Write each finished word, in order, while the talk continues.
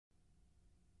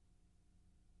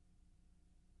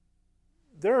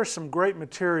There are some great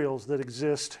materials that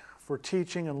exist for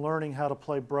teaching and learning how to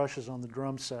play brushes on the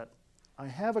drum set. I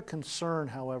have a concern,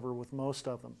 however, with most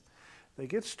of them. They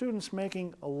get students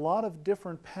making a lot of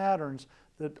different patterns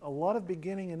that a lot of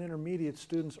beginning and intermediate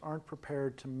students aren't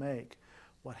prepared to make.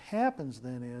 What happens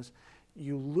then is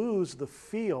you lose the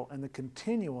feel and the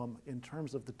continuum in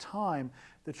terms of the time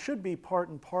that should be part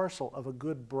and parcel of a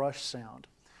good brush sound.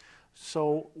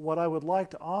 So what I would like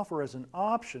to offer as an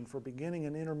option for beginning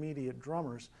and intermediate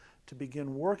drummers to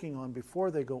begin working on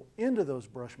before they go into those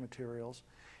brush materials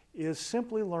is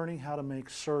simply learning how to make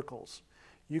circles.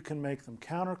 You can make them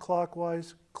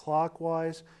counterclockwise,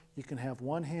 clockwise, you can have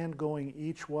one hand going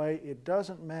each way, it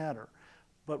doesn't matter.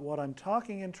 But what I'm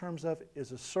talking in terms of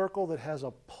is a circle that has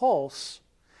a pulse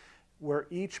where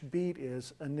each beat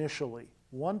is initially.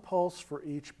 One pulse for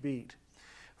each beat.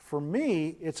 For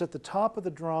me, it's at the top of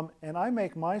the drum, and I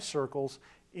make my circles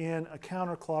in a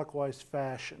counterclockwise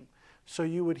fashion. So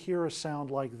you would hear a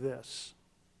sound like this.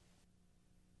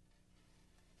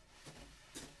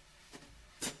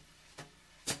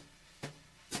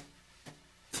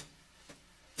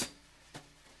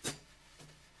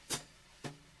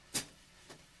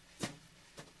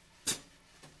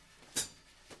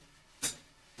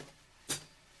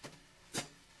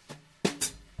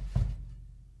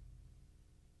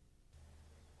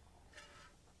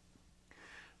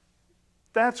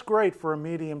 That's great for a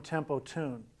medium tempo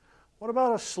tune. What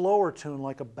about a slower tune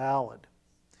like a ballad?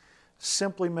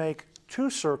 Simply make two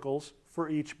circles for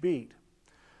each beat.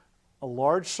 A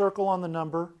large circle on the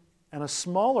number and a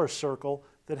smaller circle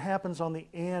that happens on the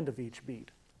and of each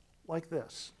beat, like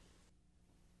this.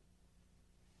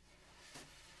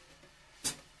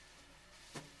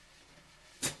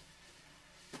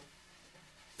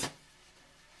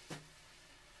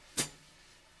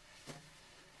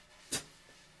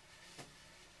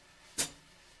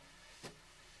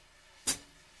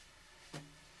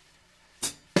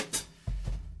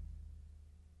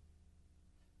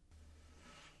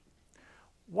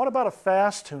 What about a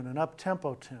fast tune, an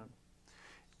up-tempo tune?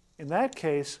 In that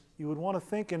case, you would want to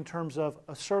think in terms of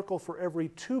a circle for every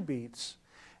 2 beats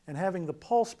and having the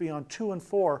pulse be on 2 and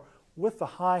 4 with the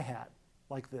hi-hat,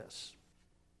 like this.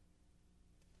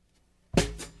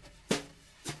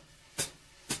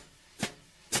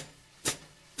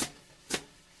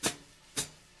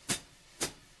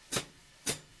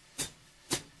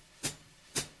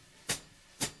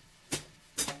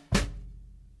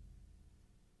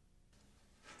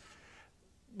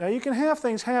 Now you can have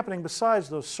things happening besides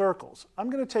those circles.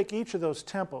 I'm going to take each of those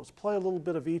tempos, play a little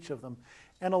bit of each of them,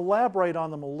 and elaborate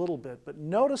on them a little bit, but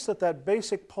notice that that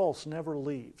basic pulse never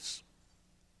leaves.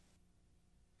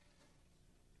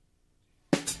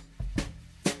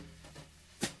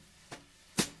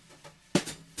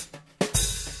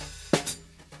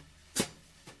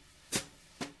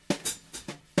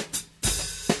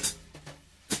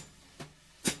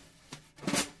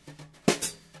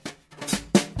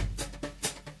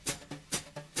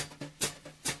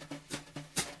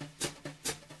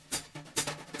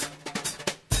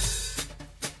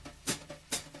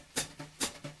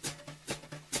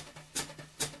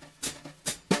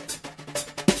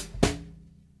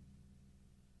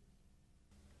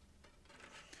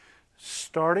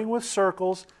 Starting with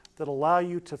circles that allow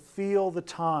you to feel the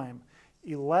time,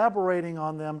 elaborating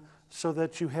on them so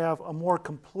that you have a more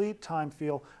complete time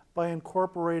feel by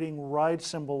incorporating ride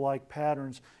cymbal-like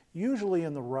patterns, usually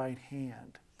in the right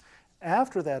hand.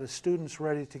 After that, a student's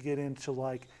ready to get into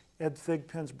like Ed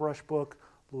Thigpen's brush book,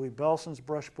 Louis Bellson's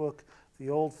brush book, the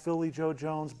old Philly Joe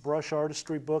Jones brush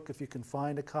artistry book, if you can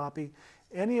find a copy.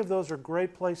 Any of those are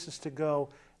great places to go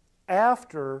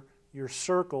after your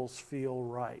circles feel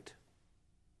right.